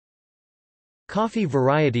Coffee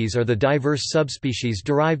varieties are the diverse subspecies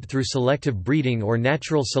derived through selective breeding or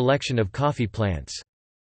natural selection of coffee plants.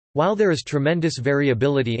 While there is tremendous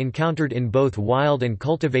variability encountered in both wild and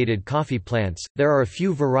cultivated coffee plants, there are a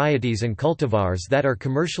few varieties and cultivars that are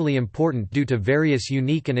commercially important due to various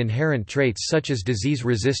unique and inherent traits such as disease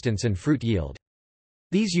resistance and fruit yield.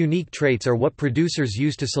 These unique traits are what producers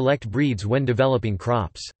use to select breeds when developing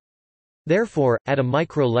crops. Therefore, at a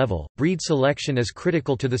micro level, breed selection is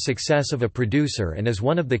critical to the success of a producer and is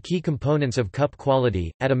one of the key components of cup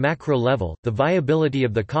quality. At a macro level, the viability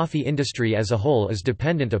of the coffee industry as a whole is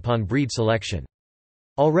dependent upon breed selection.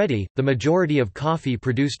 Already, the majority of coffee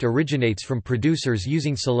produced originates from producers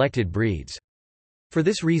using selected breeds. For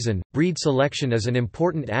this reason, breed selection is an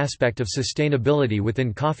important aspect of sustainability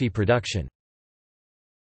within coffee production.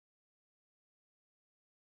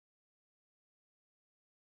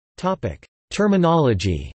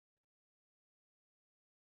 Terminology.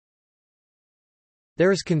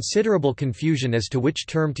 There is considerable confusion as to which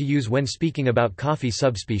term to use when speaking about coffee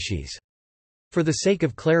subspecies. For the sake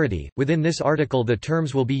of clarity, within this article the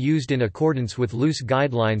terms will be used in accordance with loose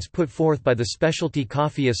guidelines put forth by the Specialty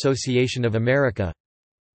Coffee Association of America.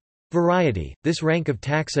 Variety. This rank of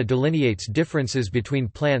taxa delineates differences between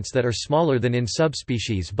plants that are smaller than in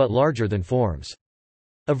subspecies but larger than forms.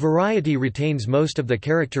 A variety retains most of the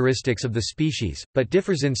characteristics of the species, but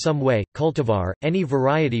differs in some way. Cultivar, any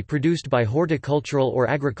variety produced by horticultural or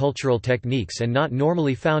agricultural techniques and not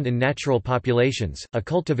normally found in natural populations, a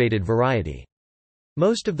cultivated variety.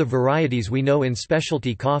 Most of the varieties we know in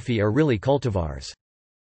specialty coffee are really cultivars.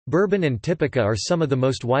 Bourbon and Typica are some of the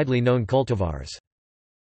most widely known cultivars.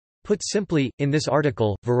 Put simply, in this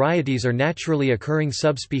article, varieties are naturally occurring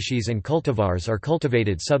subspecies and cultivars are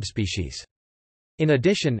cultivated subspecies. In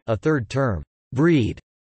addition, a third term, breed,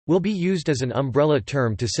 will be used as an umbrella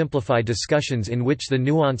term to simplify discussions in which the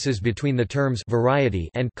nuances between the terms variety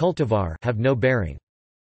and cultivar have no bearing.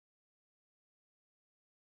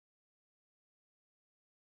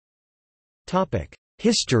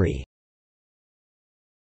 History.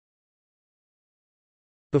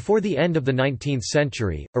 Before the end of the 19th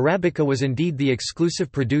century, Arabica was indeed the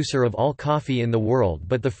exclusive producer of all coffee in the world,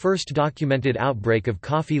 but the first documented outbreak of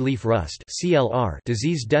coffee leaf rust (CLR)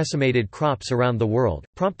 disease decimated crops around the world,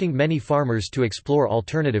 prompting many farmers to explore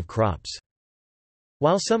alternative crops.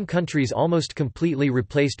 While some countries almost completely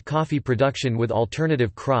replaced coffee production with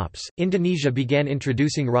alternative crops, Indonesia began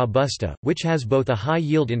introducing Robusta, which has both a high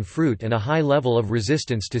yield in fruit and a high level of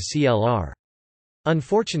resistance to CLR.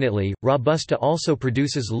 Unfortunately, Robusta also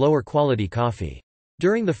produces lower quality coffee.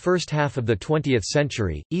 During the first half of the 20th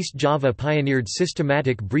century, East Java pioneered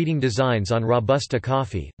systematic breeding designs on Robusta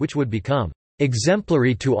coffee, which would become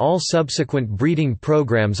exemplary to all subsequent breeding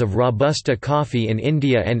programs of Robusta coffee in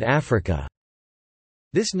India and Africa.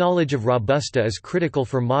 This knowledge of Robusta is critical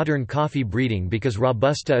for modern coffee breeding because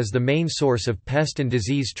Robusta is the main source of pest and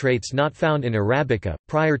disease traits not found in Arabica.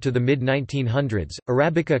 Prior to the mid-1900s,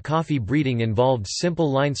 Arabica coffee breeding involved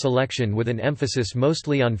simple line selection with an emphasis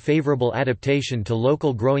mostly on favorable adaptation to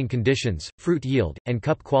local growing conditions, fruit yield, and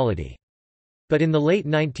cup quality. But in the late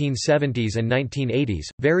 1970s and 1980s,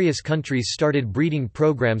 various countries started breeding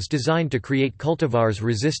programs designed to create cultivars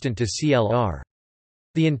resistant to CLR.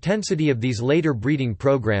 The intensity of these later breeding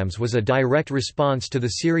programs was a direct response to the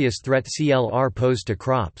serious threat CLR posed to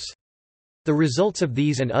crops. The results of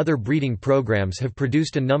these and other breeding programs have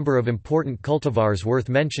produced a number of important cultivars worth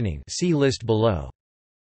mentioning. See list below.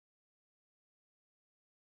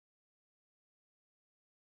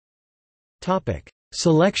 Topic: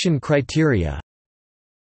 Selection criteria.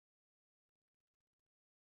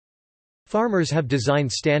 Farmers have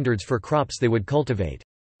designed standards for crops they would cultivate.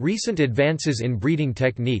 Recent advances in breeding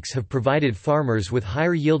techniques have provided farmers with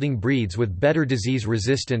higher-yielding breeds with better disease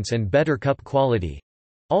resistance and better cup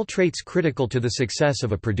quality—all traits critical to the success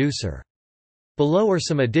of a producer. Below are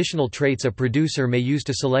some additional traits a producer may use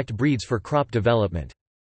to select breeds for crop development.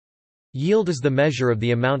 Yield is the measure of the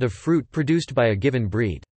amount of fruit produced by a given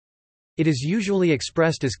breed. It is usually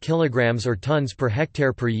expressed as kilograms or tons per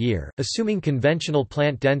hectare per year, assuming conventional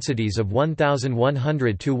plant densities of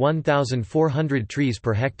 1,100 to 1,400 trees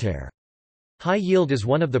per hectare. High yield is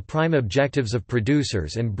one of the prime objectives of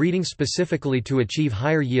producers, and breeding specifically to achieve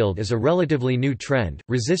higher yield is a relatively new trend.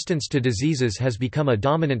 Resistance to diseases has become a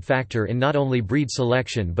dominant factor in not only breed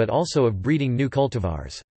selection but also of breeding new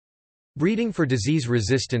cultivars. Breeding for disease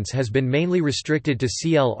resistance has been mainly restricted to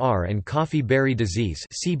CLR and coffee berry disease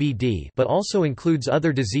 (CBD), but also includes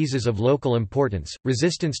other diseases of local importance.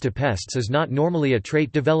 Resistance to pests is not normally a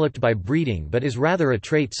trait developed by breeding but is rather a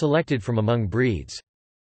trait selected from among breeds.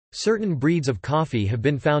 Certain breeds of coffee have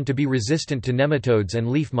been found to be resistant to nematodes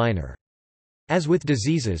and leaf miner. As with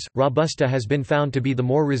diseases, Robusta has been found to be the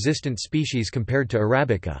more resistant species compared to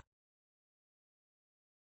Arabica.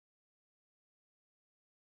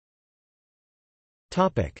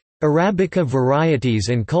 Arabica varieties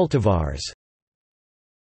and cultivars.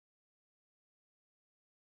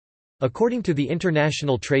 According to the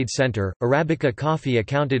International Trade Center, Arabica coffee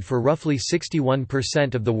accounted for roughly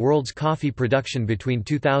 61% of the world's coffee production between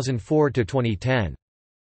 2004 to 2010.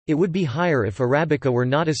 It would be higher if Arabica were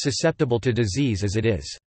not as susceptible to disease as it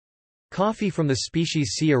is. Coffee from the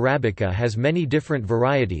species C. arabica has many different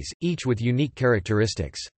varieties, each with unique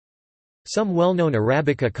characteristics. Some well-known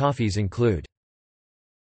Arabica coffees include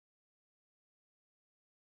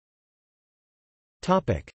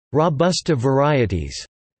Robusta varieties.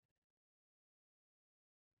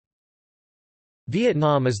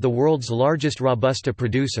 Vietnam is the world's largest Robusta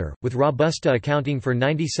producer, with Robusta accounting for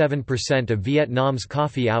 97% of Vietnam's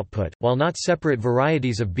coffee output. While not separate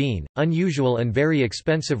varieties of bean, unusual and very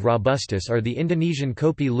expensive Robustas are the Indonesian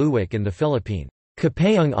Kopi Luwak and the Philippine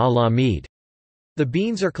Kopiang Alamid. The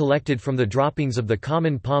beans are collected from the droppings of the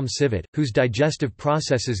common palm civet, whose digestive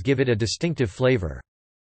processes give it a distinctive flavor.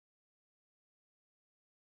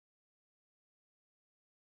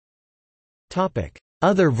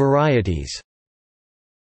 Other varieties.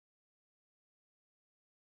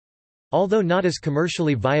 Although not as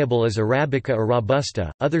commercially viable as Arabica or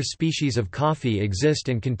Robusta, other species of coffee exist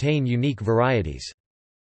and contain unique varieties.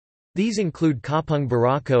 These include Kapung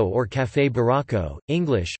Barako or Café Barako,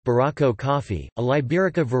 English, Barako coffee, a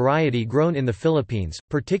Liberica variety grown in the Philippines,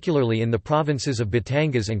 particularly in the provinces of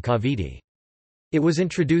Batangas and Cavite. It was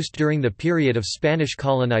introduced during the period of Spanish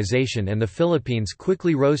colonization, and the Philippines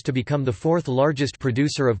quickly rose to become the fourth largest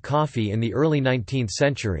producer of coffee in the early 19th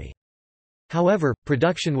century. However,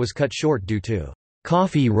 production was cut short due to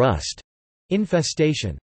coffee rust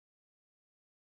infestation.